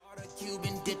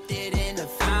dipped it in a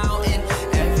fountain.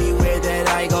 Everywhere that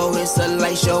I go, it's a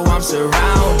light show. I'm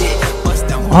surrounded.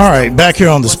 All right, back here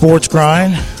on the Sports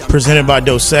Grind, presented by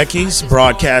Dos Equis,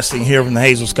 broadcasting here from the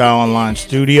Hazel Sky Online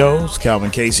Studios.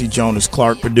 Calvin Casey, Jonas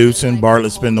Clark producing.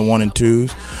 Bartlett's been the 1 and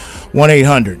 2s.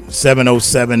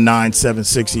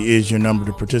 1-800-707-9760 is your number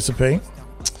to participate.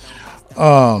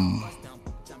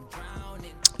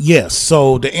 Yes,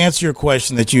 so to answer your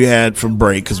question that you had for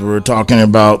break, because we were talking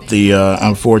about the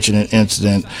unfortunate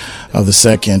incident of the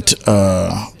second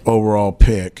overall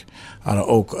pick out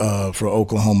of for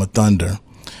Oklahoma Thunder.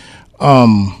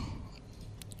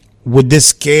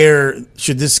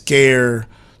 Should this scare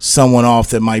someone off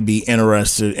that might be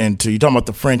interested into, you're talking about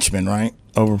the Frenchman, right?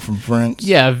 Over from France?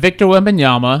 Yeah, Victor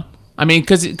Wembanyama. I mean,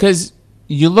 because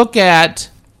you look at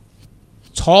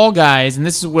tall guys, and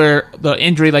this is where the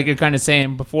injury, like you're kind of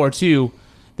saying before too,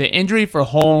 the injury for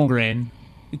Holmgren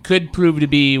could prove to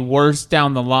be worse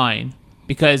down the line,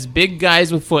 because big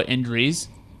guys with foot injuries,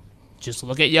 just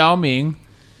look at Yao Ming,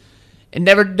 it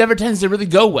never tends to really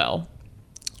go well.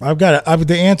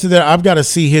 The answer there, I've got to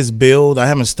see his build. I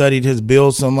haven't studied his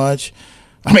build so much.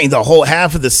 I mean, the whole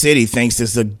half of the city thinks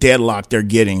it's a deadlock they're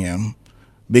getting him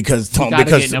because Tony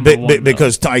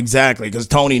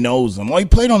knows him. Well, he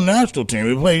played on the national team.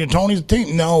 He played on Tony's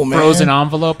team. No, man. Frozen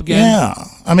envelope again. Yeah,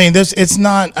 I mean, it's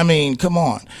not. I mean, come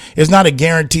on, it's not a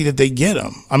guarantee that they get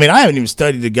him. I mean, I haven't even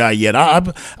studied the guy yet.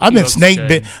 I've been snake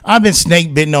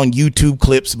bitten on YouTube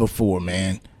clips before,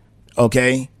 man.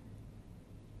 Okay,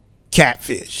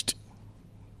 catfished.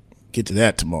 Get to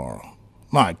that tomorrow.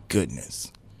 My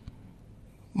goodness.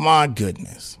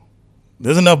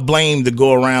 There's enough blame to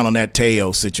go around on that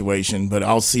Teo situation, but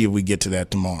I'll see if we get to that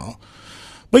tomorrow.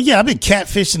 But yeah, I've been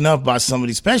catfished enough by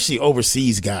somebody, especially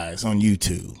overseas guys on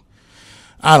YouTube.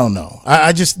 I don't know.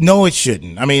 I just know it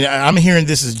shouldn't. I mean, I'm hearing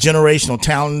this is generational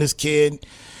talent in this kid,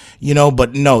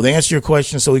 but no, to answer your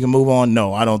question so we can move on,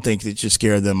 no, I don't think it should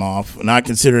scare them off. Not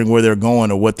considering where they're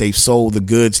going or what they've sold the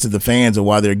goods to the fans or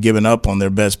why they're giving up on their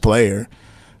best player.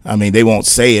 I mean, they won't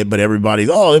say it, but everybody's,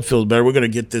 it feels better. We're going to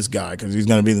get this guy because he's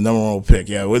going to be the number one pick.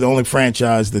 Yeah, we're the only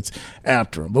franchise that's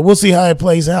after him. But we'll see how it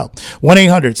plays out.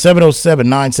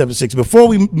 1-800-707-9760. Before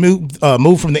we move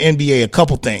from the NBA, a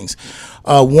couple things.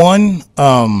 One,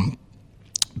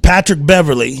 Patrick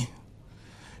Beverley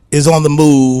is on the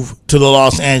move to the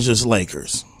Los Angeles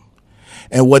Lakers.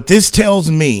 And what this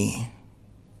tells me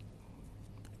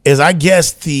is I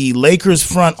guess the Lakers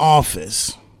front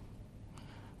office,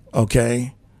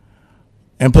 okay,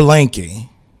 and Palenque,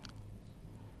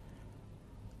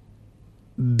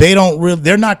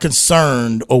 they're not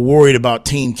concerned or worried about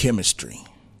team chemistry.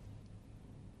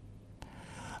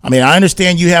 I mean, I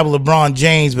understand you have LeBron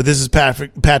James, but this is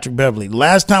Patrick Beverley.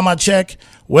 Last time I checked,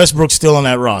 Westbrook's still on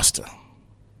that roster.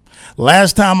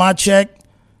 Last time I checked,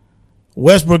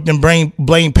 Westbrook didn't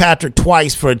blame Patrick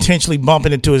twice for intentionally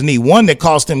bumping into his knee. One that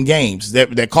cost him games,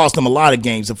 that cost him a lot of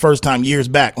games the first time years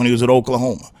back when he was at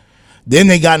Oklahoma. Then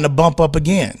they got in a bump up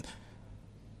again.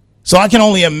 So I can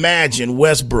only imagine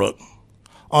Westbrook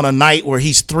on a night where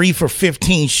he's 3 for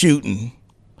 15 shooting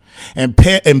and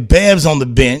Bev's on the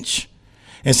bench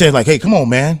and says like, hey, come on,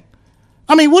 man.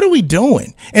 I mean, what are we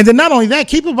doing? And then not only that,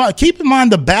 keep in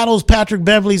mind the battles Patrick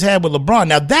Beverley's had with LeBron.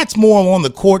 Now, that's more on the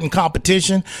court and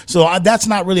competition, so that's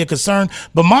not really a concern.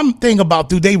 But my thing about,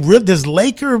 does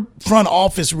Laker front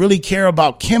office really care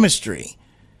about chemistry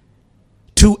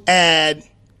to add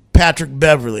Patrick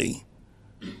Beverley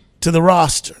to the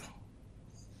roster?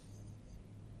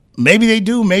 Maybe they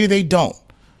do, maybe they don't.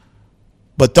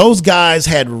 But those guys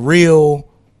had real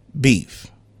beef.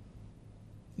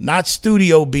 Not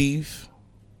studio beef.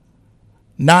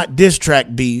 Not diss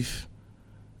track beef.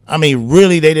 I mean,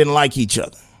 really, they didn't like each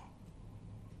other.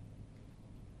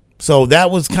 So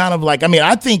that was kind of like, I mean,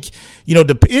 I think,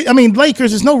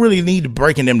 Lakers, there's no really need to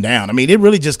breaking them down. I mean, it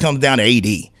really just comes down to AD.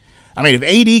 I mean, if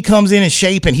AD comes in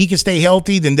shape and he can stay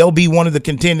healthy, then they'll be one of the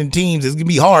contending teams. It's going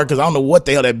to be hard because I don't know what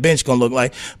the hell that bench going to look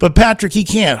like. But Patrick, he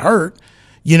can't hurt.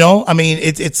 I mean,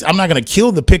 it's. I'm not going to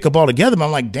kill the pickup altogether, but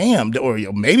I'm like, damn. Or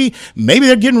maybe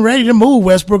they're getting ready to move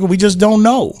Westbrook, and we just don't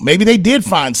know. Maybe they did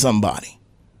find somebody.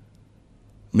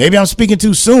 Maybe I'm speaking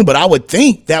too soon, but I would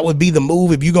think that would be the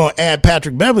move if you're going to add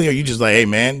Patrick Beverley, or you just like, hey,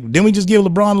 man, didn't we just give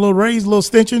LeBron a little raise, a little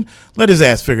extension? Let his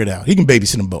ass figure it out. He can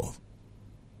babysit them both.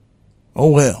 Oh,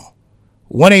 well.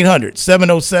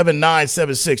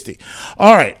 1-800-707-9760.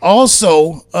 All right.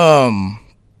 Also,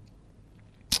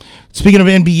 speaking of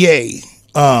NBA,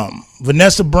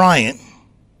 Vanessa Bryant,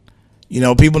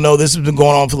 people know this has been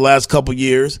going on for the last couple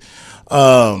years.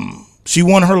 She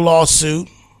won her lawsuit.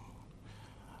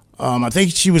 I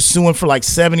think she was suing for like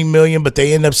 $70 million, but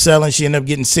they ended up selling. She ended up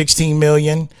getting $16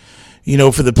 million.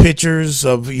 for the pictures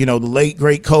of, the late,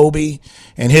 great Kobe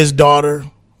and his daughter,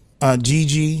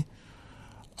 Gigi.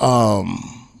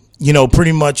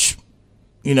 Pretty much,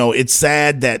 it's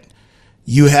sad that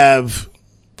you have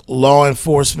law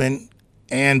enforcement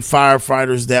and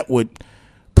firefighters that would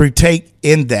partake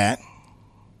in that.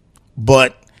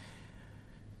 But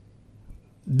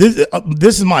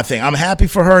this is my thing. I'm happy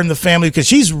for her and the family because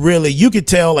she's really, you could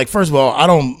tell, like, first of all,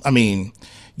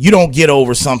 you don't get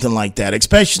over something like that,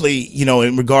 especially,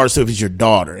 in regards to if it's your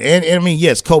daughter. And I mean,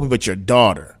 yes, Kobe, but your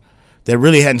daughter that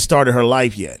really hadn't started her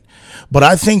life yet. But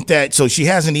I think that, so she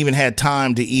hasn't even had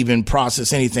time to even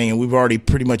process anything. And we've already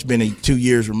pretty much been 2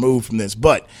 years removed from this.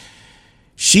 But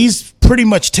she's pretty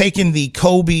much taken the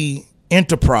Kobe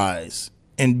enterprise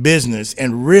and business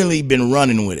and really been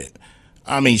running with it.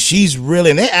 I mean, she's really,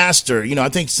 and they asked her, I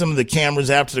think some of the cameras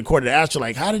after the court, they asked her,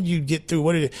 like, how did you get through?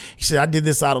 He said, I did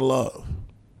this out of love.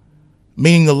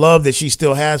 Meaning the love that she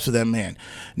still has for that man.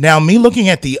 Now, me looking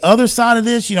at the other side of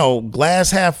this,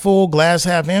 glass half full, glass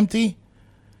half empty.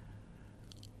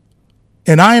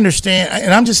 And I understand,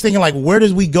 and I'm just thinking, like, where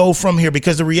does we go from here?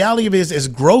 Because the reality of it is, as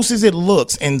gross as it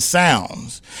looks and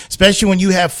sounds, especially when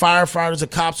you have firefighters or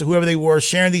cops or whoever they were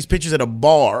sharing these pictures at a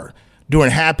bar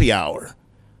during happy hour,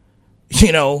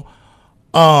 the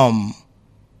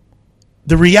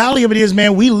reality of it is,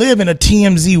 man, we live in a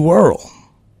TMZ world.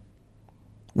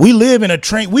 We live in a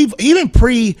train. We've even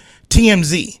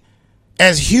pre-TMZ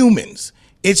as humans.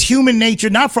 It's human nature,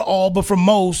 not for all, but for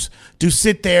most, to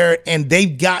sit there and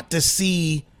they've got to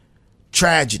see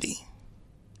tragedy,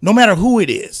 no matter who it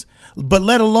is, but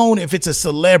let alone if it's a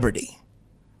celebrity.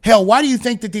 Hell, why do you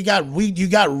think that you got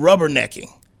rubbernecking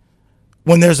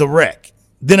when there's a wreck?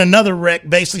 Then another wreck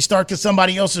basically starts because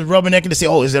somebody else is rubbernecking to say,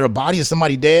 oh, is there a body? Is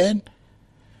somebody dead?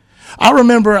 I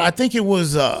remember, I think it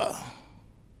was, I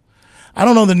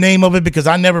don't know the name of it because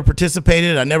I never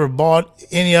participated. I never bought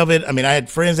any of it. I mean, I had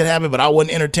friends that have it, but I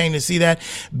wasn't entertained to see that.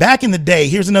 Back in the day,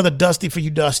 here's another Dusty for you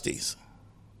Dusties.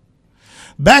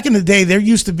 Back in the day, there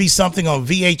used to be something on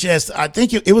VHS. I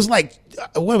think it was like,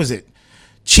 what was it?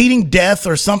 Cheating Death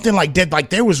or something like that.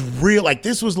 Like there was real, like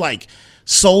this was like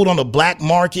sold on the black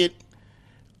market.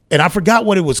 And I forgot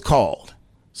what it was called.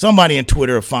 Somebody in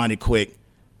Twitter will find it quick.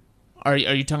 Are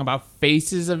you talking about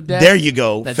Faces of Death? There you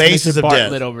go. That's Faces Mr. of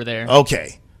Bartlett Death. over there.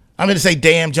 Okay. I'm going to say,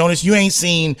 damn, Jonas, you ain't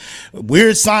seen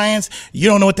Weird Science. You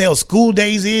don't know what the hell School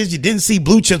Days is. You didn't see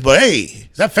Blue Chips, but hey,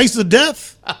 is that Faces of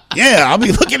Death? Yeah, I'll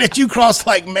be looking at you cross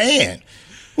like, man,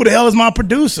 who the hell is my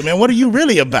producer, man? What are you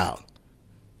really about?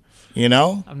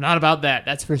 I'm not about that.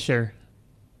 That's for sure.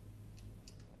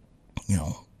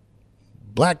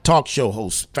 Black talk show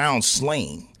host found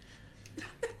slain.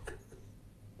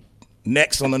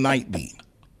 Next on the night beat.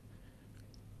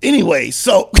 Anyway,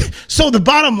 so the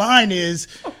bottom line is,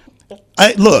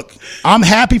 look, I'm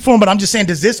happy for him, but I'm just saying,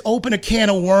 does this open a can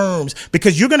of worms?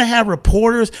 Because you're going to have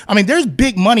reporters. I mean, there's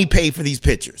big money paid for these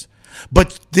pictures.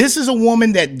 But this is a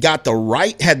woman that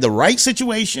had the right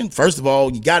situation. First of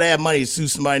all, you got to have money to sue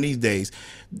somebody these days.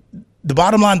 The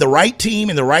bottom line, the right team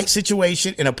in the right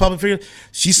situation in a public figure,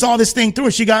 she saw this thing through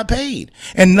and she got paid.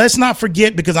 And let's not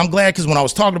forget, because I'm glad, because when I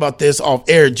was talking about this off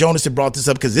air, Jonas had brought this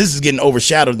up because this is getting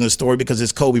overshadowed in the story because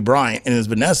it's Kobe Bryant and it's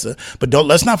Vanessa. But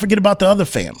let's not forget about the other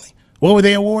family. What were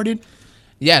they awarded?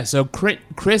 Yeah, so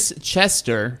Chris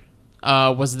Chester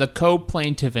was the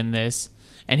co-plaintiff in this,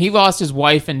 and he lost his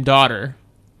wife and daughter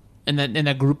in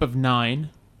a group of 9,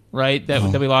 right,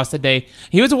 that we lost today.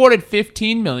 He was awarded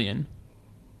 $15 million.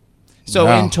 So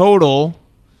wow. In total,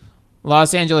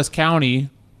 Los Angeles County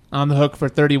on the hook for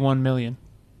 $31 million.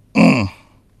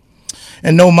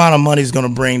 And no amount of money is going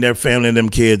to bring their family and them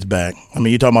kids back. I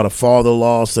mean, you're talking about a father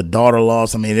loss, a daughter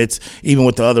loss. I mean, it's even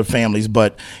with the other families.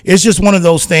 But it's just one of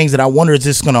those things that I wonder, is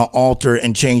this going to alter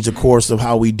and change the course of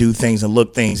how we do things and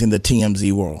look things in the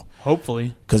TMZ world?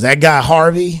 Hopefully. Because that guy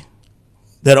Harvey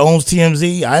that owns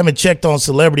TMZ, I haven't checked on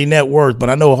Celebrity Net Worth, but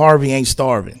I know Harvey ain't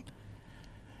starving.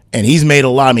 And he's made a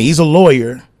lot. I mean, he's a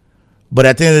lawyer. But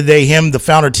at the end of the day, him, the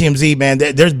founder of TMZ, man,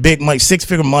 there's big money,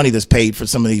 6-figure money that's paid for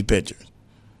some of these pictures.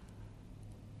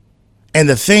 And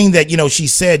the thing that, she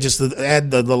said, just to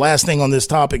add the last thing on this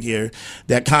topic here,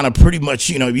 that kind of pretty much,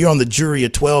 if you're on the jury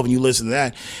of 12 and you listen to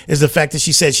that, is the fact that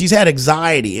she said she's had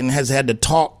anxiety and has had to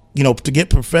talk, to get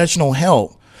professional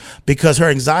help because her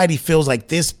anxiety feels like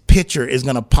this picture is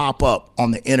going to pop up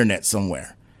on the internet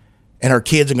somewhere. And her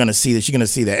kids are going to see that. She's going to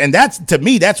see that. And that's, to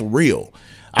me, that's real.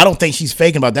 I don't think she's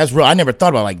faking about it. That's real. I never thought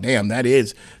about it, like, damn, that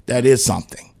is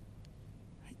something.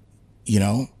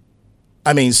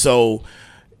 I mean, so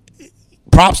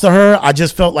props to her. I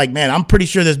just felt like, man, I'm pretty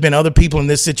sure there's been other people in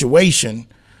this situation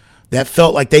that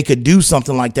felt like they could do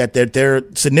something like that their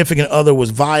significant other was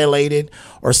violated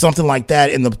or something like that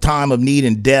in the time of need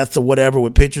and death or whatever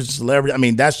with pictures of celebrity. I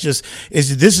mean, this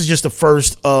is just the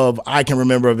first of I can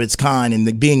remember of its kind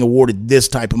and being awarded this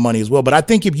type of money as well. But I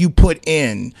think if you put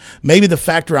in maybe the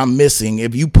factor I'm missing,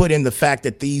 if you put in the fact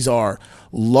that these are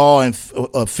law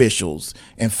officials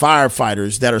and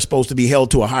firefighters that are supposed to be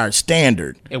held to a higher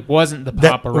standard. It wasn't the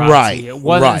paparazzi. Right, it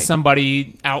wasn't right.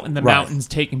 somebody out in the mountains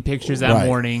taking pictures that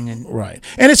morning. And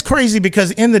And it's crazy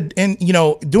because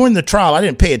during the trial, I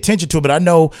didn't pay attention to it, but I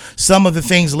know some of the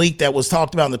things leaked that was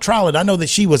talked about in the trial, and I know that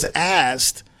she was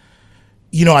asked,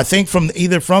 I think from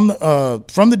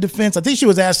the defense, I think she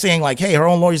was asked saying like, hey, her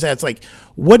own lawyers asked like,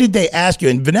 what did they ask you?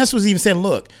 And Vanessa was even saying,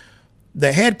 look,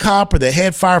 the head cop or the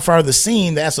head firefighter of the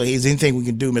scene, that's like, is anything we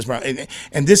can do, Ms. Brown?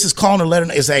 And this is calling her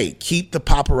letter is, hey, keep the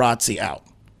paparazzi out.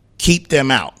 Keep them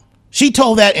out. She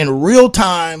told that in real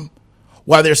time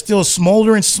while there's still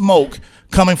smoldering smoke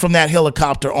coming from that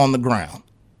helicopter on the ground.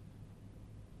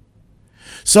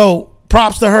 So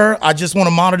props to her. I just want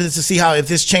to monitor this to see if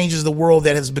this changes the world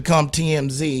that has become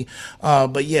TMZ.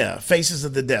 But yeah, faces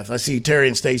of the death. I see Terry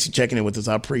and Stacy checking in with us.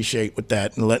 I appreciate with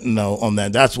that and letting know on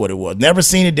that. That's what it was. Never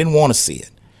seen it. Didn't want to see it.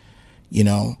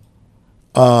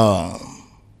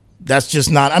 That's just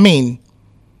not. I mean,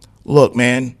 look,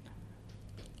 man.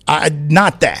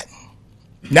 Not that.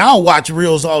 Now I'll watch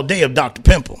reels all day of Dr.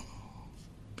 Pimple.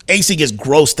 AC gets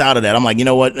grossed out of that. I'm like, you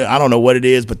know what? I don't know what it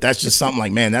is, but that's just something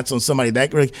like, man, that's on somebody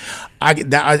that.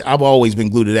 I've always been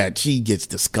glued to that. She gets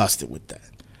disgusted with that.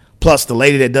 Plus, the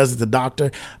lady that does it, the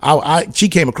doctor, she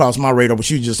came across my radar, but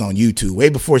she was just on YouTube way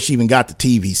before she even got the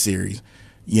TV series,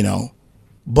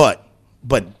 But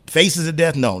Faces of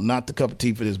Death, no, not the cup of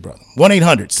tea for this brother.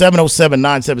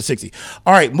 1-800-707-9760.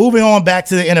 All right, moving on back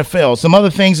to the NFL. Some other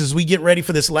things as we get ready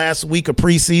for this last week of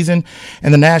preseason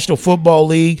in the National Football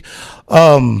League.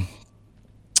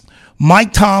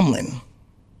 Mike Tomlin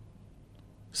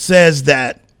says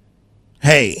that,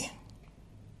 hey,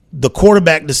 the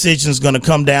quarterback decision is going to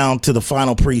come down to the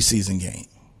final preseason game.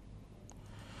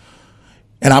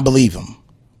 And I believe him.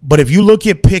 But if you look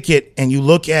at Pickett and you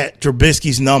look at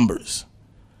Trubisky's numbers,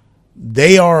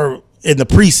 they are in the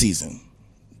preseason.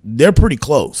 They're pretty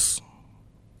close.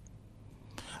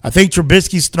 I think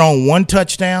Trubisky's thrown one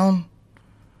touchdown.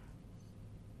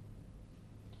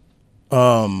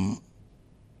 Pickett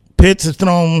has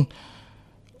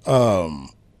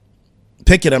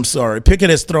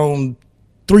thrown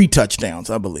 3 touchdowns,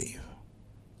 I believe,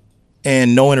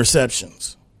 and no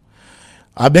interceptions.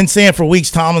 I've been saying for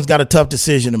weeks, Tomlin's got a tough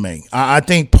decision to make. I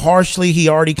think partially he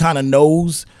already kind of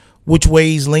knows which way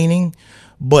he's leaning.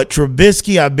 But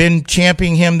Trubisky, I've been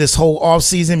championing him this whole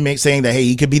offseason, saying that, hey,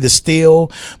 he could be the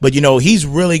steal. But, he's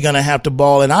really going to have to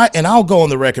ball. And I'll go on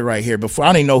the record right here. Before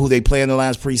I didn't know who they play in the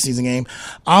last preseason game.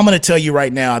 I'm going to tell you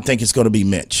right now, I think it's going to be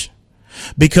Mitch.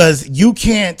 Because you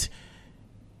can't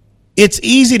 – it's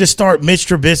easy to start Mitch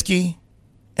Trubisky.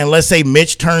 And let's say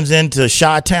Mitch turns into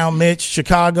Chi-Town Mitch,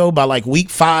 Chicago, by like week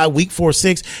 5, week 4,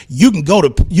 6. You can go to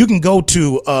him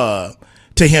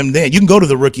then. You can go to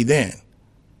the rookie then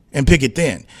and pick it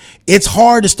then. It's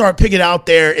hard to start Pickett out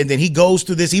there and then he goes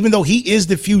through this, even though he is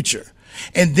the future.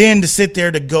 And then to sit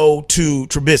there to go to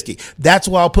Trubisky. That's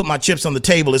why I'll put my chips on the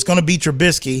table. It's going to be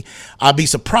Trubisky. I'll be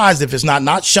surprised if it's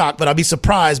not shocked, but I'll be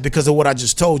surprised because of what I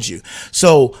just told you.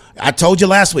 So I told you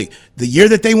last week, the year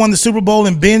that they won the Super Bowl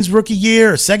in Ben's rookie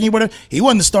year or second year, whatever, he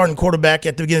wasn't the starting quarterback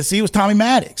at the beginning of the season. It was Tommy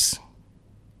Maddox.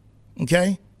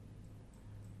 Okay?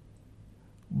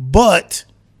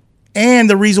 And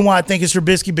the reason why I think it's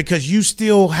Trubisky, because you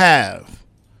still have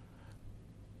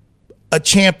a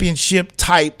championship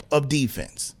type of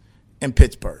defense in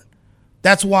Pittsburgh.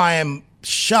 That's why I'm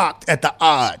shocked at the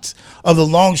odds of the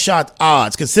long shot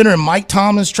odds. Considering Mike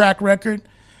Tomlin's track record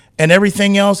and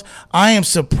everything else, I am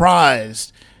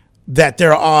surprised that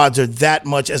their odds are that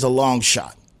much as a long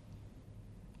shot.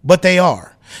 But they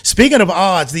are. Speaking of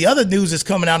odds, the other news is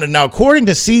coming out now. According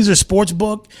to Caesar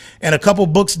Sportsbook and a couple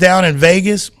books down in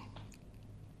Vegas,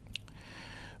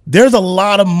 there's a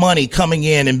lot of money coming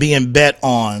in and being bet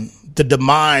on the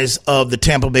demise of the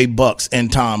Tampa Bay Bucks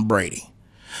and Tom Brady.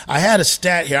 I had a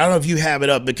stat here. I don't know if you have it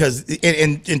up because,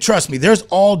 and trust me, there's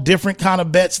all different kind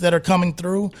of bets that are coming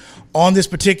through on this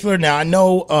particular. Now, I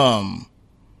know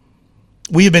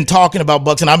we have been talking about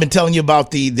Bucks, and I've been telling you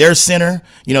about their center.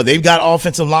 They've got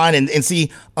offensive line, and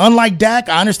see, unlike Dak,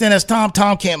 I understand that's Tom.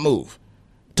 Tom can't move.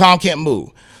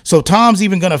 So Tom's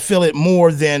even going to feel it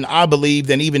more than I believe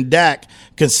than even Dak,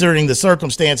 considering the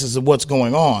circumstances of what's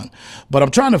going on. But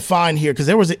I'm trying to find here because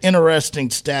there was an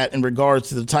interesting stat in regards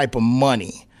to the type of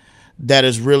money that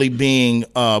is really being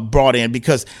brought in,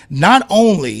 because not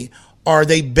only are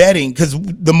they betting? Because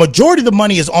the majority of the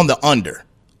money is on the under,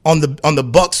 on the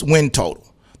Bucks win total.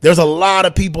 There's a lot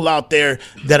of people out there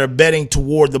that are betting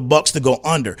toward the Bucks to go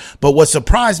under. But what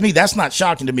surprised me, that's not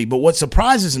shocking to me, but what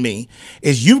surprises me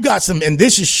is you've got some, and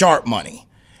this is sharp money.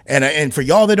 And for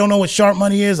y'all that don't know what sharp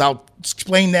money is, I'll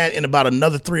explain that in about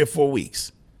another 3 or 4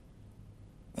 weeks.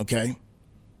 Okay?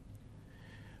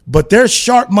 But there's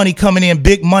sharp money coming in,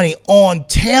 big money on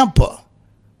Tampa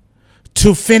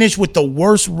to finish with the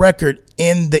worst record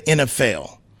in the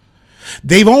NFL.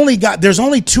 There's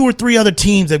only 2 or 3 other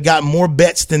teams that got more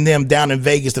bets than them down in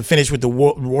Vegas to finish with the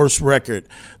worst record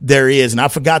there is. And I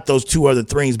forgot those 2 other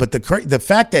things, but the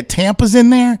fact that Tampa's in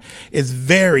there is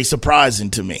very surprising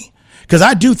to me. Because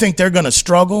I do think they're going to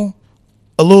struggle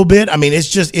a little bit. I mean,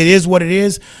 it is what it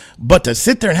is. But to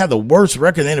sit there and have the worst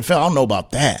record in the NFL, I don't know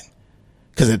about that.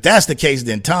 Because if that's the case,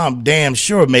 then Tom damn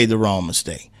sure made the wrong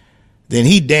mistake. Then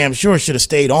he damn sure should have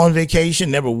stayed on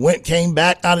vacation, came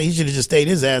back out. He should have just stayed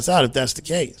his ass out if that's the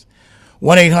case.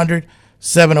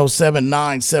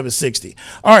 1-800-707-9760.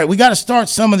 All right, we got to start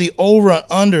some of the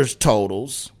over-unders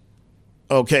totals.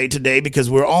 Okay, today, because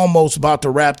we're almost about to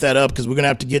wrap that up because we're going to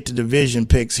have to get to division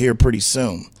picks here pretty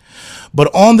soon.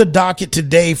 But on the docket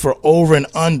today for over and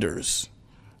unders,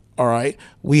 all right,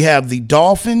 we have the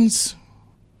Dolphins,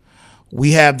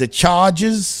 we have the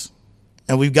Chargers,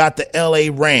 and we've got the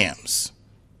LA Rams.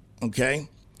 Okay?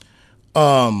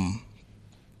 And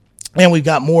we've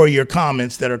got more of your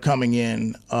comments that are coming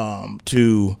in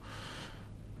to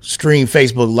stream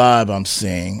Facebook Live, I'm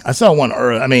seeing. I saw one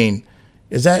earlier. I mean,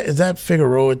 Is that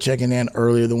Figueroa checking in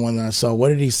earlier, the one that I saw? What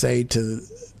did he say to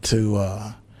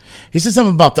he said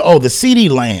something about the CeeDee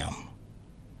Lamb.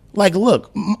 Like,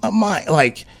 look,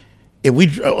 if we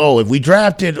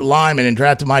drafted Lyman and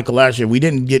drafted Michael last year, we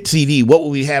didn't get CeeDee, what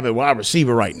would we have at wide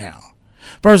receiver right now?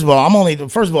 First of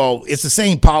all, it's the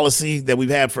same policy that we've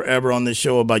had forever on this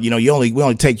show about, we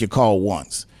only take your call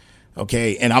once.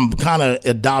 Okay. And I'm kind of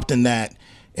adopting that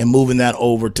and moving that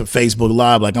over to Facebook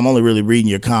Live. Like, I'm only really reading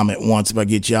your comment once if I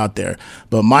get you out there.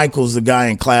 But Michael's the guy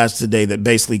in class today that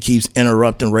basically keeps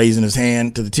interrupting, raising his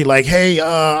hand to the team like, hey,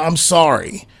 I'm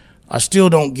sorry. I still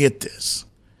don't get this.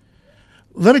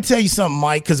 Let me tell you something,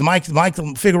 Mike, because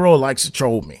Michael Figueroa likes to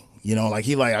troll me.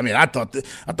 I thought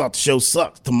the show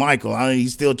sucked to Michael.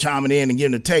 He's still chiming in and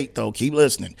giving a take, though. Keep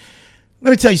listening.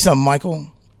 Let me tell you something,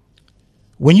 Michael.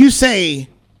 When you say,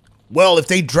 well, if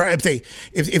we didn't draft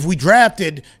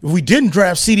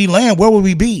CeeDee Lamb, where would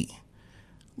we be?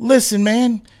 Listen,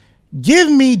 man,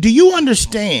 do you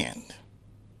understand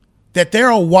that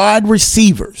there are wide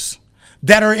receivers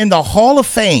that are in the Hall of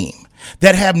Fame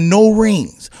that have no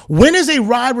rings? When is a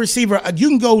wide receiver, you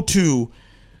can go to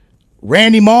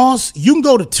Randy Moss, you can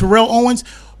go to Terrell Owens.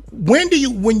 When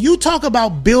you talk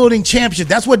about building championships,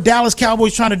 that's what Dallas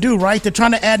Cowboys trying to do, right? They're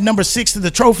trying to add number 6 to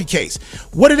the trophy case.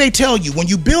 What do they tell you? When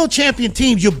you build champion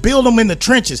teams, you build them in the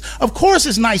trenches. Of course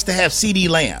it's nice to have CeeDee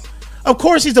Lamb. Of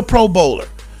course he's a Pro Bowler.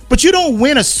 But you don't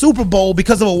win a Super Bowl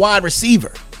because of a wide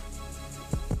receiver.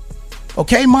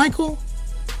 Okay, Michael?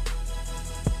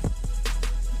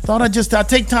 Thought I'd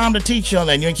take time to teach you on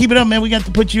that. You keep it up, man. We got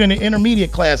to put you in the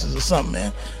intermediate classes or something,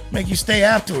 man. Make you stay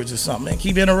afterwards or something, man.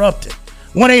 Keep interrupting.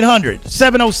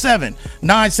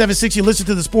 1-800-707-9760. You listen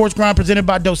to the Sports Grind presented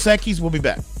by Dos Equis. We'll be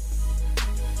back.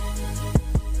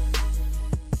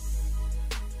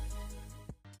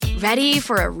 Ready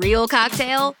for a real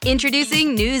cocktail?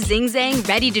 Introducing new Zing Zang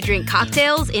ready-to-drink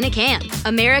cocktails in a can.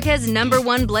 America's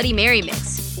 #1 Bloody Mary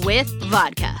mix with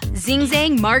vodka, Zing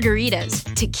Zang margaritas,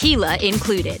 tequila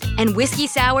included, and whiskey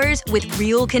sours with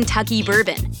real Kentucky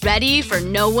bourbon. Ready for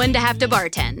no one to have to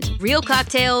bartend. Real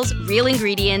cocktails, real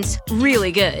ingredients,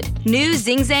 really good. New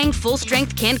Zing Zang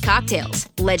full-strength canned cocktails.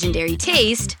 Legendary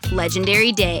taste,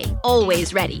 legendary day.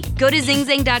 Always ready. Go to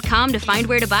zingzang.com to find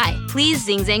where to buy. Please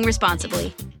Zing Zang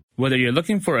responsibly. Whether you're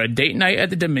looking for a date night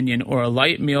at the Dominion or a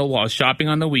light meal while shopping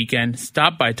on the weekend,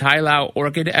 stop by Thai Lao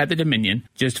Orchid at the Dominion.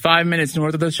 Just 5 minutes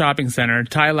north of the shopping center,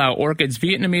 Thai Lao Orchid's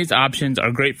Vietnamese options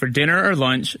are great for dinner or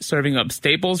lunch, serving up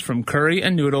staples from curry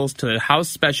and noodles to the house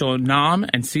special Nam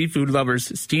and seafood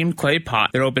lovers steamed clay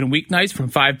pot. They're open weeknights from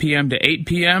 5 p.m. to 8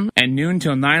 p.m. and noon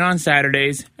till 9 on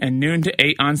Saturdays and noon to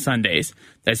 8 on Sundays.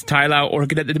 That's Thai Lao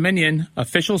Orchid at the Dominion,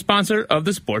 official sponsor of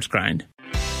the Sports Grind.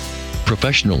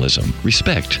 professionalism,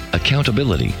 respect,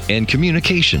 accountability, and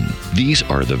communication. These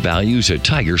are the values at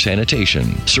Tiger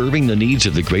Sanitation, serving the needs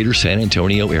of the greater San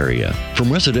Antonio area.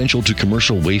 From residential to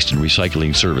commercial waste and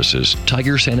recycling services,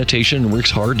 Tiger Sanitation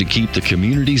works hard to keep the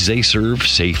communities they serve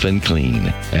safe and clean.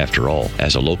 After all,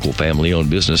 as a local family-owned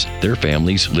business, their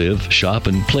families live, shop,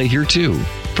 and play here too.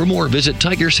 For more, visit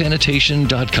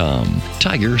TigerSanitation.com.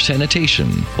 Tiger Sanitation,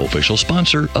 official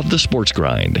sponsor of the Sports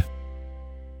Grind.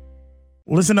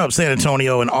 Listen up, San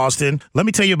Antonio and Austin. Let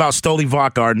me tell you about Stoli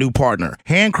Vodka, our new partner.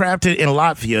 Handcrafted in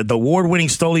Latvia, the award-winning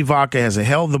Stoli Vodka has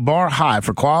held the bar high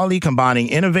for quality, combining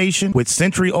innovation with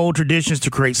century-old traditions to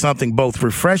create something both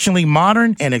refreshingly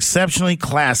modern and exceptionally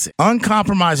classic.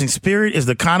 Uncompromising spirit is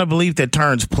the kind of belief that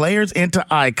turns players into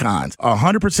icons.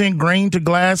 100% grain to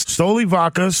glass, Stoli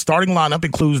Vodka's starting lineup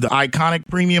includes the iconic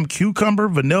premium cucumber,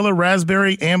 vanilla,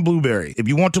 raspberry, and blueberry. If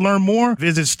you want to learn more,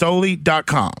 visit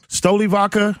Stoli.com. Stoli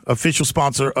Vodka, official sponsor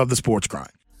of the Sports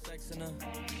Grind.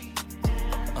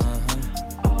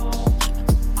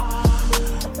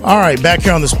 All right, back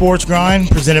here on the Sports Grind,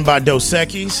 presented by Dos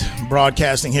Equis,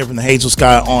 broadcasting here from the Hazel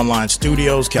Sky Online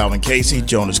Studios. Calvin Casey,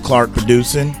 Jonas Clark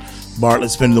producing,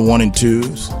 Bartlett spinning the 1 and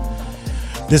 2s.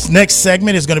 This next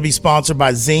segment is going to be sponsored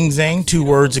by Zing Zang. 2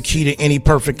 words are key to any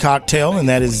perfect cocktail, and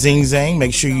that is Zing Zang.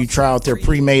 Make sure you try out their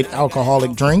pre-made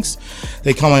alcoholic drinks.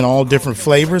 They come in all different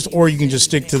flavors, or you can just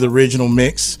stick to the original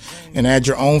mix and add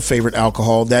your own favorite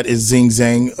alcohol. That is Zing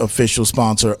Zang, official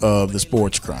sponsor of the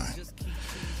Sports Grind.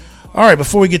 All right,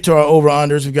 before we get to our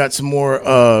over-unders, we've got some more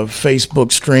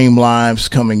Facebook stream lives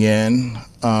coming in.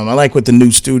 I like with the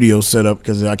new studio set up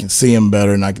because I can see them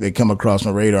better, and they come across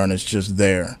my radar, and it's just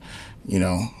there. You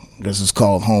know, this is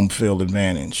called home field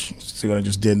advantage. See what I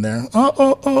just did there?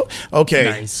 Okay,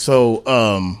 nice. So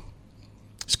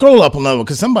scroll up a level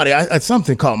because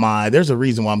something caught my eye. There's a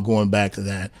reason why I'm going back to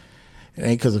that. It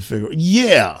ain't because of figure.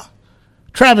 Yeah,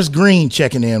 Travis Green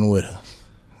checking in with us.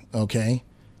 Okay,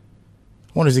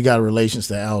 wonder if he got relations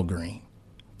to Al Green.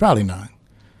 Probably not.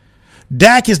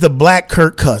 Dak is the black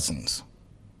Kirk Cousins.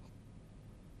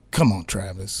 Come on,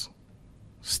 Travis.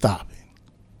 Stop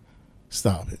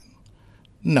it.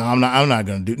 No, I'm not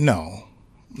going to do. No.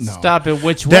 Stop it.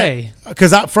 Which way?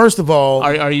 Because first of all,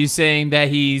 are you saying that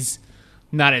he's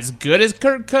not as good as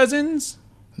Kirk Cousins?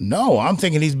 No, I'm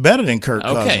thinking he's better than Kirk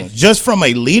Cousins. Just from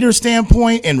a leader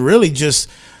standpoint, and really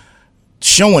just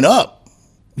showing up.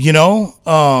 You know,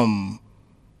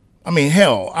 I mean,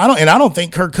 hell, I don't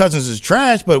think Kirk Cousins is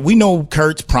trash, but we know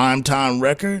Kirk's primetime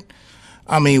record.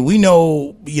 I mean, we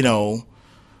know, you know.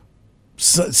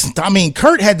 So, I mean,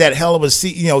 Kurt had that hell of a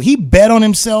season. You know, he bet on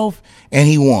himself and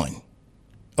he won.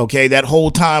 Okay, that whole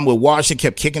time with Washington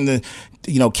kept kicking the,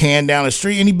 can down the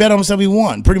street, and he bet on himself. He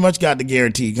won. Pretty much got the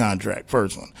guaranteed contract,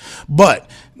 first one.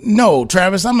 But no,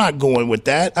 Travis, I'm not going with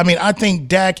that. I mean, I think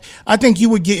Dak. I think you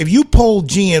would get, if you polled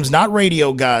GMs, not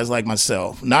radio guys like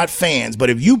myself, not fans,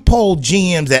 but if you polled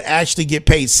GMs that actually get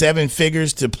paid 7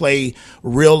 figures to play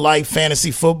real life fantasy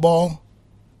football.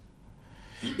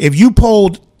 If you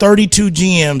polled 32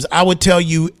 GMs, I would tell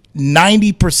you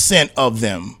 90% of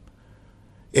them,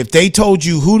 if they told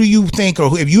you who do you think,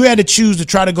 or if you had to choose to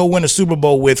try to go win a Super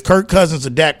Bowl with Kirk Cousins or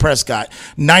Dak Prescott,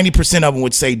 90% of them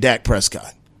would say Dak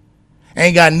Prescott.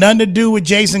 Ain't got nothing to do with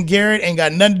Jason Garrett, ain't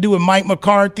got nothing to do with Mike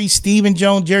McCarthy, Stephen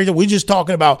Jones, Jerry. We're just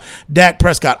talking about Dak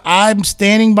Prescott. I'm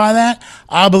standing by that.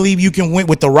 I believe you can win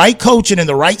with the right coaching and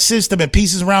the right system and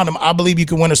pieces around him. I believe you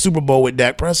can win a Super Bowl with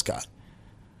Dak Prescott.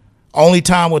 Only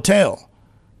time will tell,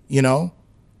 you know.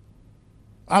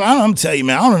 I'm telling you,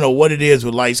 man, I don't know what it is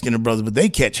with light-skinned brothers, but they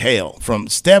catch hell. From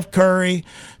Steph Curry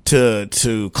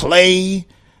to Clay.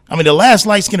 I mean, the last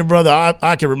light-skinned brother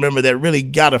I can remember that really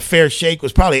got a fair shake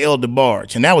was probably El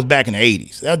DeBarge, and that was back in the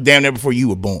 80s. That was damn near before you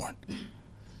were born.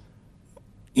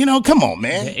 You know, come on,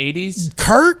 man. The 80s?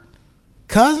 Kirk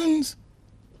Cousins?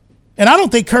 And I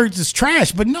don't think Kirk is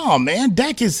trash, but no, man.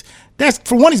 That's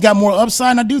for one, he's got more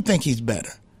upside, and I do think he's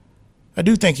better.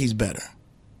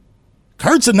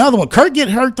 Kurt's another one. Kurt get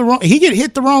hit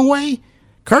the wrong way.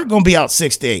 Kurt gonna be out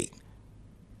 6-8.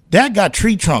 Dak got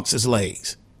tree trunks as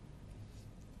legs.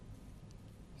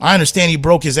 I understand he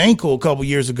broke his ankle a couple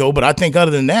years ago, but I think other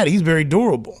than that, he's very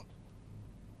durable.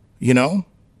 You know?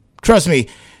 Trust me,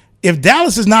 if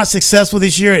Dallas is not successful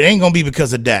this year, it ain't gonna be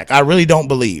because of Dak. I really don't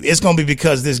believe. It's gonna be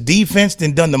because this defense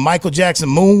done the Michael Jackson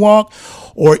moonwalk,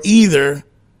 or either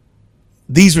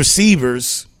these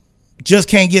receivers just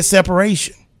can't get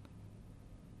separation.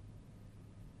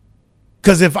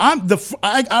 Because if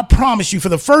I promise you, for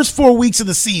the first 4 weeks of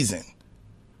the season,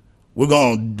 we're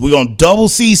gonna double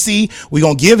CC, we're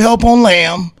gonna give help on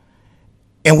Lamb,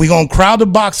 and we're gonna crowd the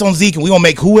box on Zeke, and we're gonna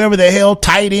make whoever the hell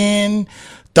tight end,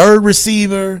 third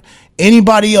receiver,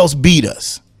 Anybody else beat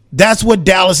us. That's what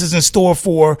Dallas is in store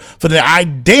for the. I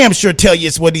damn sure tell you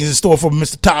it's what he's in store for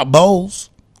Mr. Todd Bowles.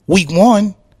 Week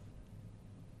 1.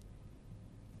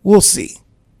 We'll see.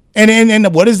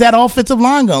 And what is that offensive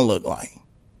line going to look like?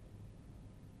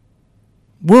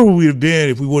 Where would we have been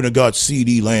if we wouldn't have got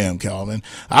CD Lamb, Calvin?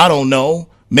 I don't know.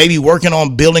 Maybe working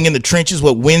on building in the trenches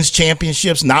what wins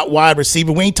championships, not wide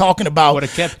receiver. We ain't talking about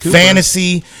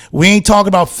fantasy. We ain't talking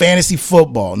about fantasy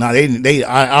football. No,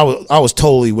 I was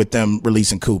totally with them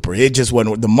releasing Cooper. It just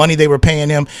wasn't the money they were paying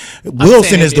him.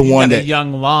 Wilson is the one that a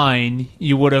young line.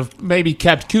 You would have maybe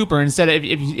kept Cooper instead of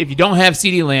if you don't have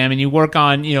CeeDee Lamb and you work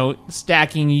on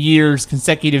stacking years,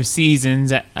 consecutive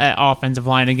seasons at offensive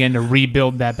line again to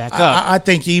rebuild that back up. I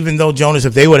think even though Jonas,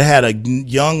 if they would have had a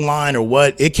young line or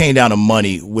what, it came down to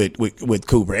money with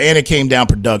Cooper, and it came down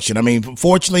production. I mean,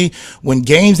 fortunately, when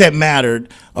games that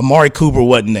mattered, Amari Cooper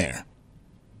wasn't there.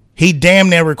 He damn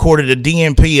near recorded a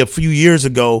DMP a few years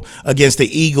ago against the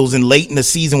Eagles and late in the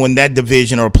season when that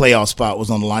division or playoff spot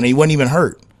was on the line. And he wasn't even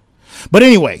hurt. But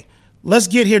anyway, let's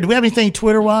get here. Do we have anything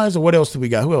Twitter-wise, or what else do we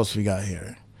got? Who else we got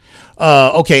here?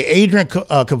 Okay, Adrian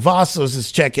Cavazos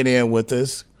is checking in with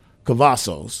us.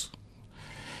 Cavazos.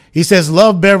 He says,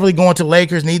 love Beverly going to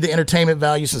Lakers, need the entertainment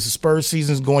value since the Spurs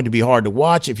season is going to be hard to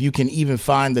watch if you can even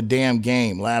find the damn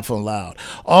game. Laughing loud.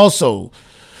 Also,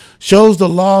 shows the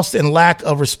loss and lack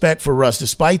of respect for Russ.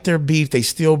 Despite their beef, they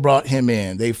still brought him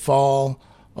in. They fall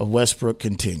of Westbrook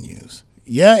continues.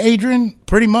 Yeah, Adrian,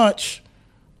 pretty much.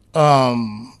 But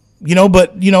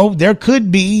there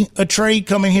could be a trade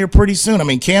coming here pretty soon. I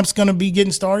mean, camp's going to be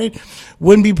getting started.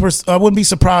 Wouldn't be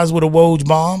surprised with a Woj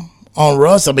bomb on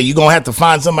Russ. I mean, you're going to have to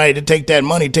find somebody to take that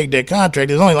money, take that contract.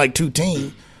 There's only like 2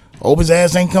 teams. Hope his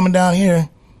ass ain't coming down here,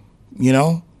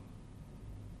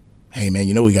 Hey,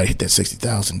 man, we got to hit that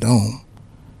 60,000 dome.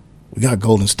 We got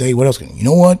Golden State. What else? You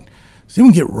know what? See, we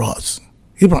can get Russ.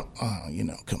 Come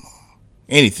on.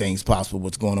 Anything's possible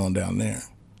what's going on down there.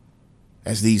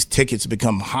 As these tickets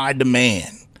become high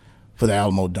demand for the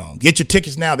Alamo Dome. Get your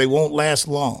tickets now. They won't last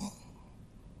long.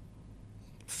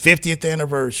 50th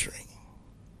anniversary.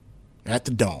 At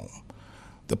the Dome,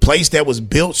 the place that was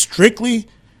built strictly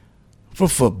for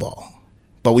football,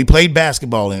 but we played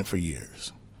basketball in it for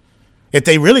years. If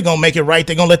they really gonna make it right,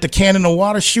 they're gonna let the cannon of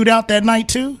water shoot out that night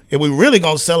too. If we really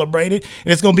gonna celebrate it,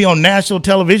 and it's gonna be on national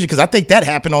television, because I think that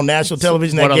happened on national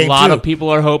television. What that game a lot too. of people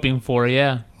are hoping for,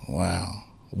 yeah. Wow,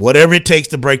 whatever it takes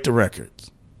to break the records,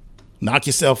 knock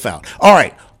yourself out. All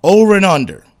right, over and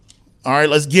under. All right,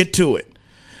 let's get to it.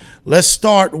 Let's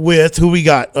start with who we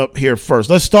got up here first.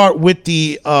 Let's start with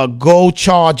the Go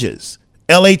Chargers,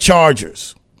 LA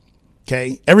Chargers.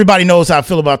 Okay, everybody knows how I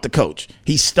feel about the coach.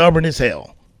 He's stubborn as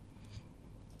hell.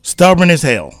 Stubborn as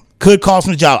hell. Could cost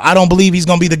him the job. I don't believe he's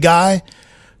going to be the guy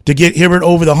to get Hibbert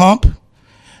over the hump.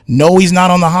 No, he's not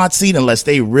on the hot seat unless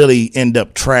they really end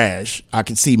up trash. I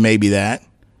can see maybe that.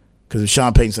 Because if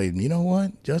Sean Payton says, you know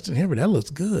what, Justin Hibbert, that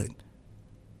looks good.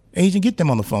 Agent, get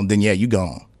them on the phone. Then, yeah, you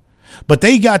gone. But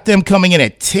they got them coming in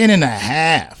at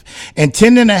 10.5. And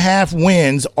 10.5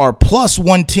 wins are plus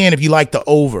 110 if you like the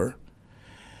over.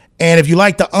 And if you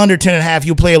like the under 10.5,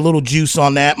 you'll play a little juice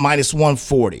on that, minus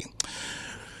 140.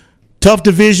 Tough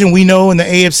division, we know, in the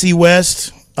AFC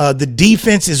West. The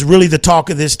defense is really the talk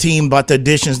of this team about the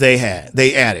additions they had.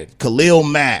 They added Khalil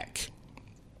Mack,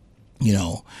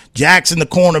 Jackson, the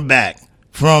cornerback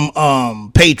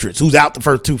from Patriots, who's out the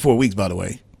first 2-4 weeks, by the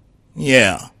way.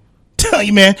 Yeah. Tell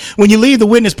you, man, when you leave the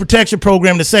witness protection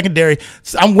program in the secondary,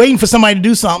 I'm waiting for somebody to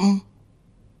do something.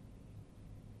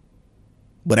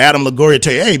 But Adam LaGoria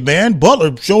tell you, hey, man,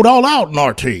 Butler showed all out in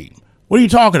our team. What are you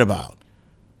talking about?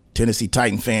 Tennessee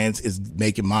Titan fans is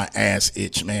making my ass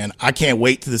itch, man. I can't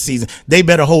wait to the season. They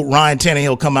better hope Ryan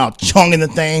Tannehill come out chunging the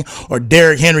thing, or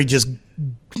Derrick Henry just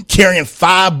carrying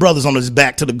 5 brothers on his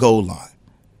back to the goal line.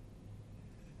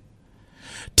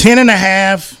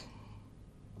 10.5.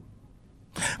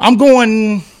 I'm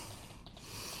going.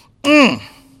 I'm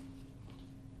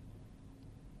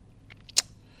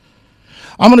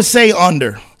going to say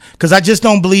under, because I just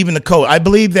don't believe in the coach. I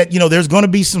believe that there's going to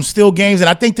be some still games, and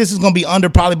I think this is going to be under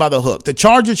probably by the hook. The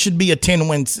Chargers should be a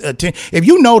 10-win. 10. If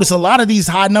you notice, a lot of these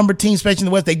high-number teams, especially in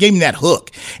the West, they gave me that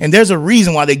hook, and there's a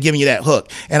reason why they're giving you that hook.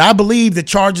 And I believe the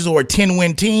Chargers are a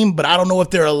 10-win team, but I don't know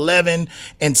if they're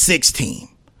 11-6 team,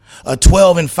 a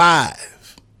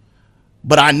 12-5.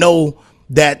 But I know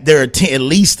that they're at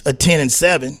least a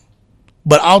 10-7,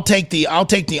 but I'll take the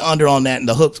under on that, and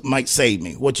the hooks might save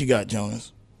me. What you got,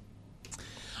 Jonas?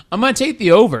 I'm gonna take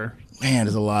the over. Man,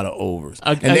 there's a lot of overs.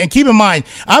 And keep in mind,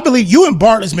 I believe you and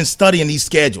Bartlett's been studying these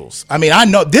schedules. I mean, I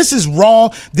know this is raw.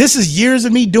 This is years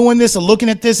of me doing this and looking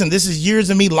at this, and this is years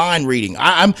of me line reading.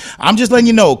 I'm just letting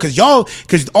you know, because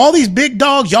all these big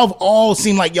dogs, y'all all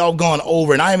seem like y'all gone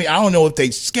over. And I mean, I don't know if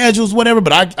they schedules, whatever,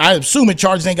 but I assume it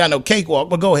Chargers ain't got no cakewalk.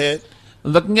 But go ahead.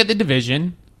 Looking at the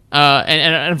division,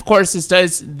 and of course, this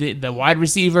does the wide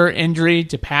receiver injury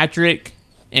to Patrick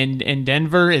in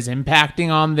Denver is impacting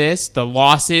on this. The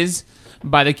losses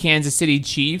by the Kansas City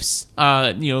Chiefs,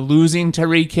 losing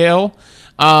Tyreek Hill.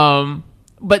 But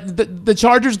the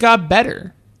Chargers got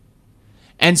better.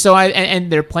 And so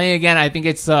and they're playing again. I think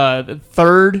it's the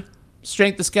third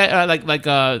strength of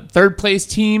schedule, third place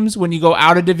teams when you go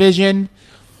out of division.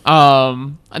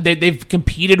 They've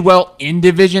competed well in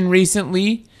division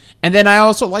recently. And then I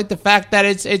also like the fact that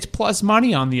it's plus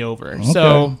money on the over. Okay.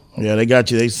 So yeah, they got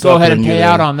you. They go ahead and pay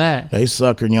out on that. They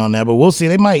suckering you on that, but we'll see.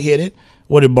 They might hit it.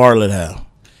 What did Bartlett have?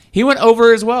 He went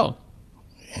over as well.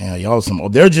 Yeah, y'all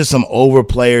they're just some over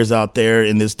players out there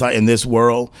in this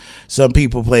world. Some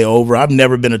people play over. I've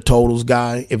never been a totals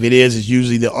guy. If it is, it's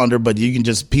usually the under, but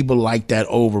people like that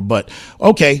over. But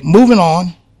okay, moving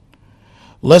on.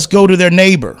 Let's go to their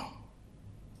neighbor.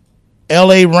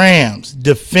 LA Rams,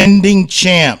 defending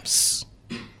champs.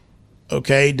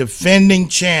 Okay, defending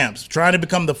champs. Trying to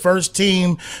become the first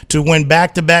team to win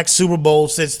back-to-back Super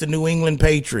Bowls since the New England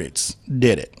Patriots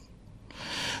did it.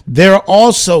 They're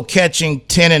also catching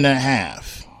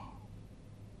 10.5.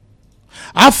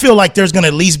 I feel like there's going to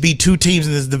at least be two teams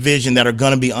in this division that are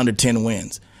going to be under 10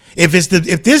 wins. If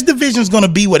this division is going to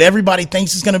be what everybody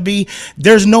thinks it's going to be,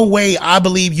 there's no way I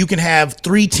believe you can have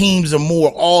 3 teams or more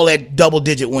all at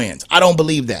double-digit wins. I don't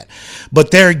believe that.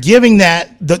 But they're giving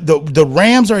that the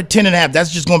Rams are at 10.5.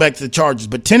 That's just going back to the Chargers.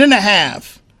 But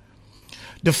 10.5,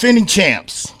 defending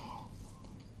champs.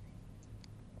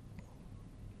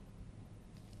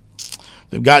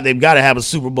 They've got to have a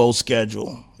Super Bowl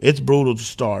schedule. It's brutal to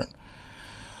start.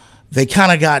 They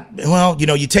kind of got,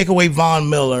 you take away Von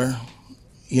Miller.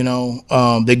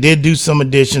 They did do some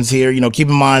additions here. Keep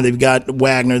in mind they've got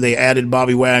Wagner. They added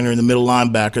Bobby Wagner in the middle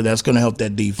linebacker. That's going to help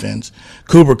that defense.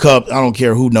 Cooper Kupp, I don't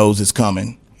care who knows it's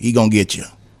coming. He's going to get you.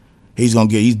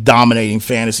 He's dominating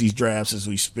fantasy drafts as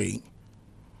we speak.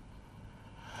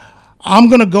 I'm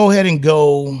going to go ahead and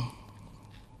go.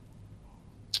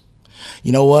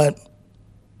 You know what?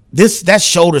 That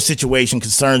shoulder situation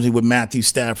concerns me with Matthew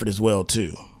Stafford as well,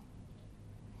 too.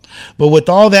 But with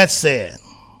all that said,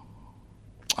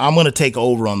 I'm going to take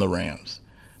over on the Rams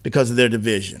because of their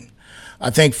division. I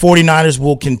think 49ers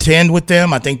will contend with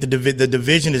them. I think the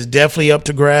division is definitely up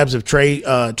to grabs if Trey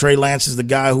Lance is the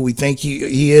guy who we think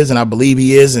he is, and I believe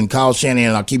he is, and Kyle Shanahan,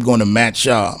 and I'll keep going to Matt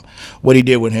Schaub, what he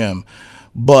did with him.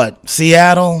 But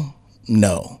Seattle,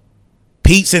 no.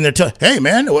 Pete's in there hey,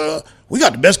 man, we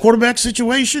got the best quarterback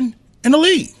situation in the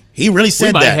league. He really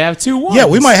said that. We might have 2-1. Yeah,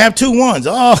 we might have 2-1s.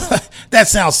 Oh, that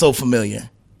sounds so familiar.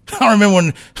 I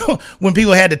remember when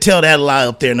people had to tell that lie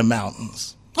up there in the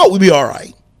mountains. Oh, we'll be all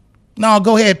right. No,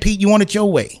 go ahead, Pete. You want it your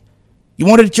way. You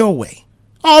wanted it your way.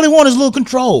 All he wanted is a little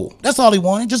control. That's all he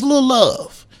wanted, just a little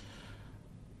love.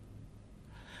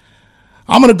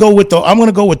 I'm gonna go with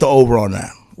the over on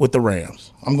that with the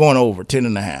Rams. I'm going over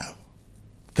 10.5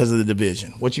 because of the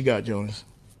division. What you got, Jonas?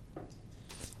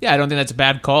 Yeah, I don't think that's a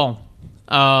bad call.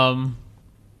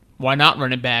 Why not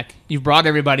run it back? You've brought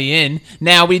everybody in.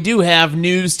 Now, we do have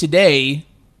news today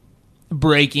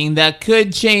breaking that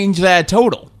could change that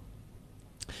total.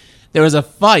 There was a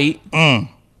fight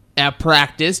at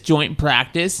joint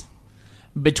practice,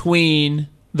 between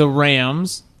the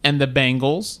Rams and the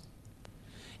Bengals.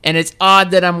 And it's odd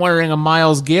that I'm wearing a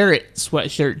Myles Garrett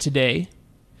sweatshirt today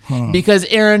because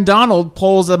Aaron Donald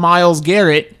pulls a Myles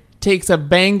Garrett, takes a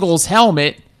Bengals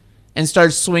helmet, and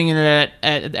starts swinging it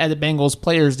at the Bengals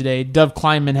players today. Dov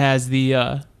Kleiman has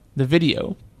the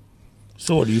video.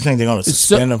 So, do you think they're going to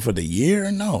suspend him for the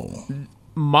year? No.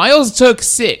 Myles took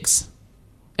 6,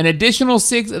 an additional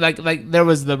 6. Like there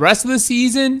was the rest of the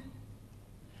season,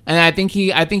 and I think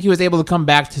he was able to come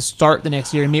back to start the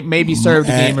next year and maybe serve a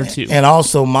game or two. And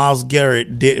also, Myles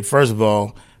Garrett did. First of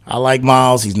all, I like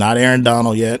Myles. He's not Aaron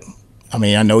Donald yet. I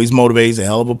mean, I know he's motivated. He's a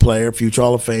hell of a player, future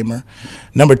Hall of Famer.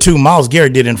 Number 2, Myles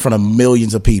Garrett did it in front of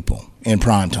millions of people in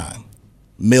prime time.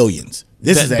 Millions.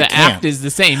 The act is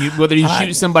the same. Whether you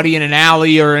shoot somebody in an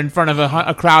alley or in front of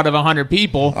a crowd of 100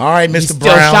 people. All right, Mr.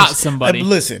 Brown. Still shot somebody.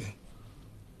 Listen.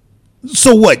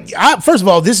 So what? First of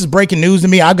all, this is breaking news to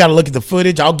me. I've got to look at the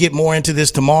footage. I'll get more into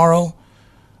this tomorrow.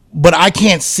 But I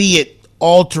can't see it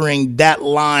altering that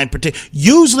line.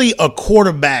 Usually a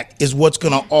quarterback is what's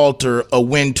going to alter a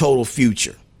win total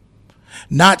future.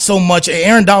 Not so much.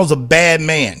 Aaron Donald's a bad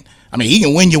man. I mean, he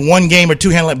can win you one game or two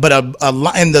handling, but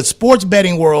in the sports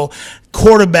betting world,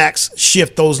 quarterbacks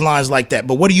shift those lines like that.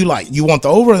 But what do you like? You want the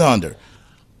over or the under?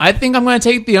 I think I'm going to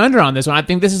take the under on this one. I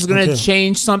think this is going to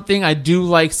change something. I do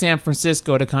like San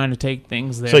Francisco to kind of take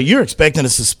things there. So you're expecting a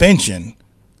suspension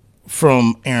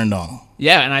from Aaron Donald?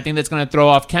 Yeah, and I think that's going to throw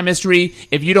off chemistry.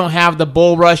 If you don't have the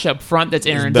bull rush up front that's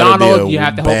Aaron Donald, you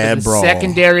have to hope that the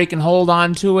secondary can hold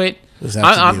on to it.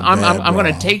 I'm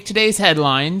going to take today's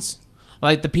headlines,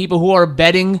 like the people who are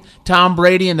betting Tom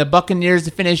Brady and the Buccaneers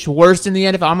to finish worst in the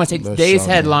NFL. I'm going to take today's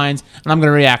headlines, and I'm going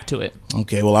to react to it.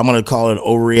 Okay, well, I'm going to call it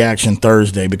Overreaction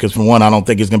Thursday because, for one, I don't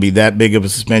think it's going to be that big of a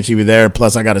suspension either there.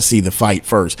 Plus, I got to see the fight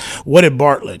first. What did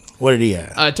Bartlett? What did he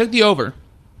have? Took the over.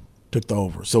 Took the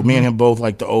over. So me and him both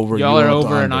like the over. Y'all are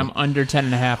over, and I'm under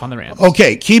 10.5 on the Rams.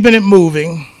 Okay, keeping it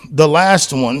moving. The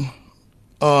last one.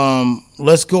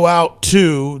 Let's go out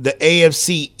to the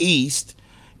AFC East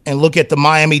and look at the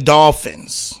Miami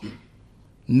Dolphins.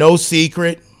 No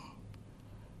secret.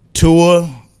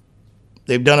 Tua,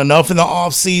 they've done enough in the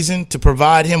offseason to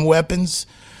provide him weapons,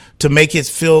 to make it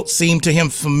seem to him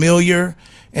familiar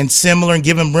and similar and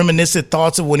give him reminiscent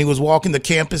thoughts of when he was walking the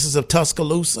campuses of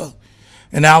Tuscaloosa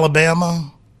in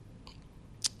Alabama.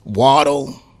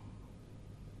 Waddle,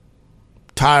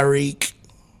 Tyreek,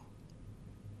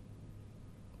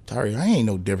 I ain't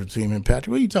no difference between him and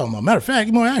Patrick. What are you talking about? Matter of fact,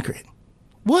 you're more accurate.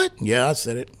 What? Yeah, I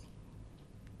said it.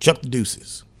 Chuck the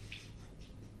deuces.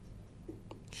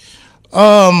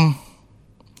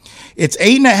 It's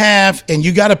 8.5, and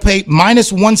you got to pay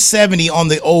minus 170 on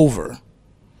the over.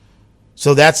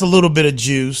 So that's a little bit of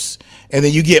juice. And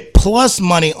then you get plus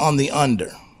money on the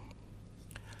under.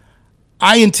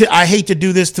 I hate to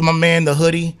do this to my man, the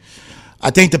hoodie.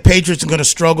 I think the Patriots are going to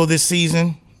struggle this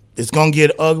season. It's going to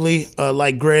get ugly,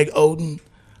 like Greg Oden,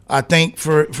 I think,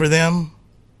 for them.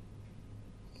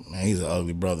 Man, he's an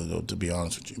ugly brother, though, to be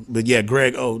honest with you. But, yeah,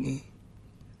 Greg Oden.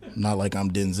 Not like I'm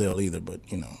Denzel either, but,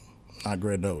 not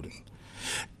Greg Oden.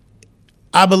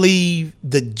 I believe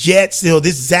the Jets,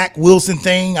 this Zach Wilson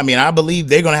thing, I believe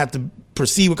they're going to have to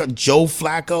proceed with Joe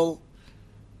Flacco.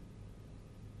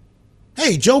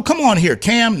 Hey, Joe, come on here.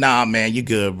 Cam, nah, man, you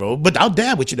good, bro. But I'll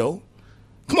dab with you, though.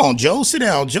 Come on, Joe. Sit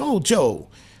down, Joe.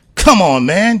 Come on,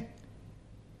 man.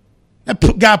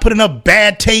 That guy put enough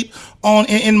bad tape on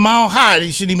in Mile High.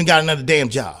 He shouldn't even got another damn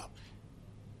job.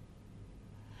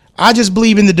 I just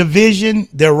believe in the division.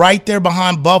 They're right there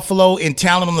behind Buffalo in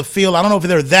talent on the field. I don't know if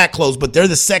they're that close, but they're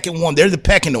the second one. They're the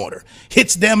pecking order.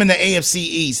 Hits them in the AFC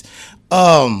East.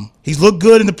 He's looked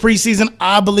good in the preseason.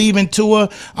 I believe in Tua.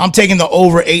 I'm taking the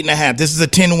over 8.5. This is a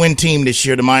 10-win team this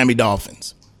year, the Miami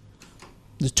Dolphins.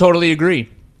 Totally agree.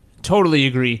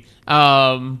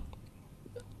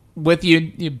 With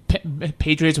you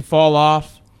Patriots will fall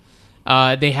off.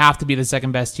 They have to be the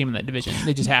second best team in that division.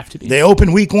 They just have to be. They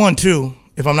open week 1 too,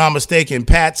 if I'm not mistaken.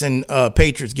 Pats and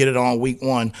Patriots get it on week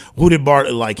 1. Who did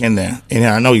Bartlett like in there? And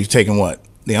I know he's taking what?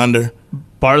 The under?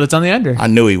 Bartlett's on the under. I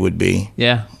knew he would be.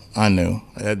 Yeah. I knew.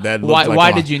 That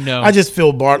why did you know? I just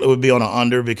feel Bartlett would be on an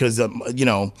under because,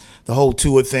 the whole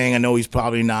Tua thing, I know he's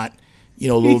probably not, a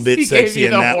little bit sexy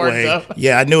in that way. Up.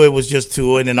 Yeah, I knew it was just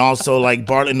Tua. And then also,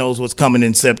 Bartlett knows what's coming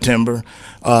in September.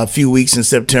 A few weeks in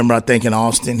September, I think, in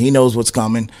Austin. He knows what's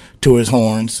coming to his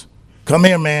horns. Come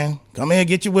here, man. Come here,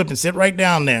 get your whip and sit right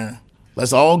down there.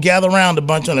 Let's all gather around a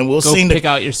bunch on it. We'll sing pick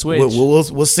out your switch.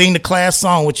 We'll sing the class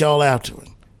song with y'all afterward.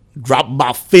 Drop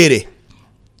about 50.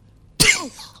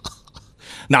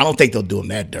 No, I don't think they'll do them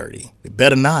that dirty. They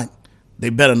better not.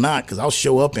 Because I'll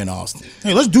show up in Austin.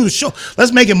 Hey, let's do the show.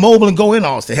 Let's make it mobile and go in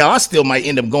Austin. Hell, I still might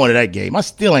end up going to that game. I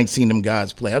still ain't seen them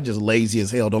guys play. I'm just lazy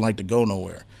as hell. Don't like to go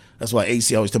nowhere. That's why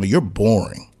AC always tell me, you're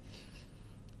boring.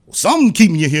 Well, something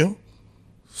keeping you here.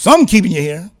 That's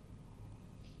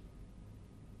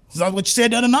not what you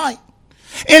said the other night.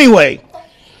 Anyway,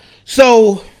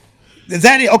 so is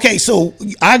that it? Okay, so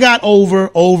I got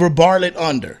over Bartlett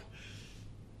under.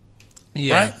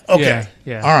 Yeah. Right? Okay.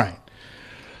 Yeah. All right.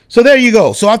 So there you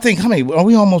go. So I think, how many are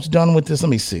we almost done with this? Let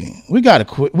me see. We got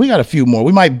a few more.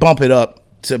 We might bump it up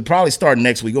to probably start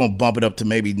next week. We're going to bump it up to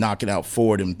maybe knock it out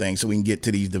 4 of them things so we can get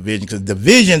to these divisions. Because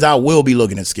divisions, I will be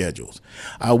looking at schedules.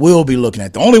 I will be looking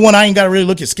at. The only one I ain't got to really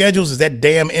look at schedules is that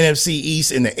damn NFC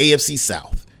East and the AFC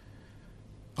South.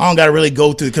 I don't got to really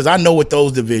go through because I know what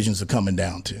those divisions are coming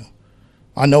down to.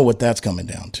 I know what that's coming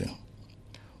down to.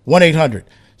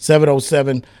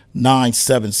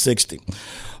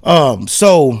 1-800-707-9760.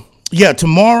 So, yeah,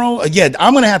 tomorrow,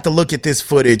 I'm going to have to look at this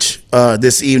footage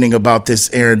this evening about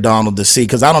this Aaron Donald to see,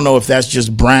 because I don't know if that's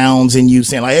just Browns and you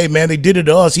saying, like, hey, man, they did it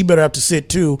to us. He better have to sit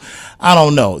too. I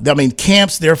don't know. I mean,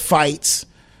 camps, their fights,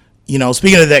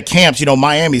 Speaking of that camps,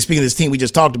 Miami, speaking of this team we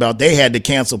just talked about, they had to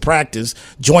cancel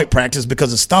joint practice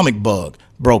because a stomach bug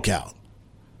broke out.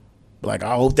 Like,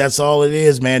 I hope that's all it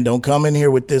is, man. Don't come in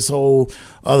here with this whole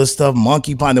other stuff,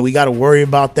 monkeypox, that we got to worry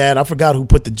about that. I forgot who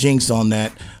put the jinx on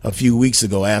that a few weeks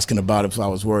ago, asking about if I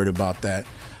was worried about that.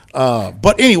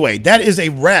 But anyway, that is a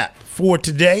wrap for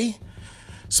today.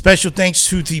 Special thanks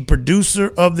to the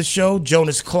producer of the show,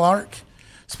 Jonas Clark.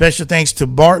 Special thanks to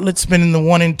Bartlett spinning the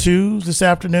 1 and 2s this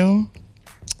afternoon.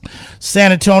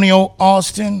 San Antonio,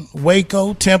 Austin,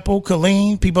 Waco, Temple,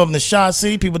 Killeen, people up in the Shaw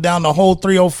City, people down the whole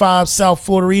 305 South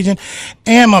Florida region,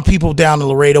 and my people down in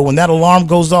Laredo. When that alarm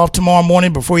goes off tomorrow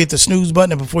morning, before you hit the snooze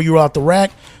button and before you're out the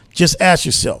rack, just ask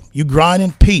yourself, you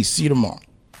grinding? Peace. See you tomorrow.